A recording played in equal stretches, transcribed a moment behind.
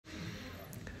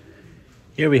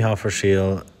Here we have for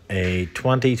sale a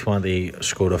 2020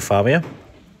 Skoda Fabia.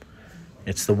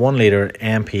 It's the 1 litre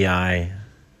MPI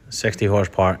 60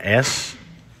 horsepower S.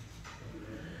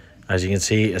 As you can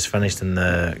see, it's finished in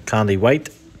the candy white.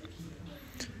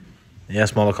 The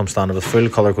S model comes standard with full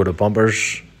colour coded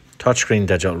bumpers, touchscreen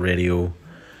digital radio,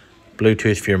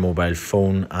 Bluetooth for your mobile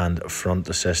phone and front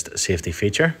assist safety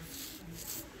feature.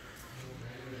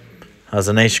 Has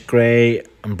a nice grey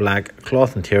and black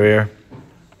cloth interior.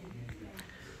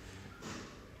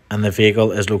 And the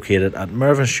vehicle is located at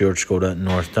Mervyn Stewart Skoda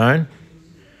Northdown,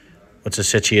 which is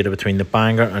situated between the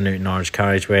Bangor and Newtownards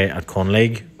carriageway at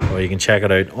Conlig, or you can check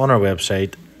it out on our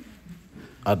website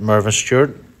at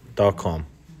mervynstewart.com.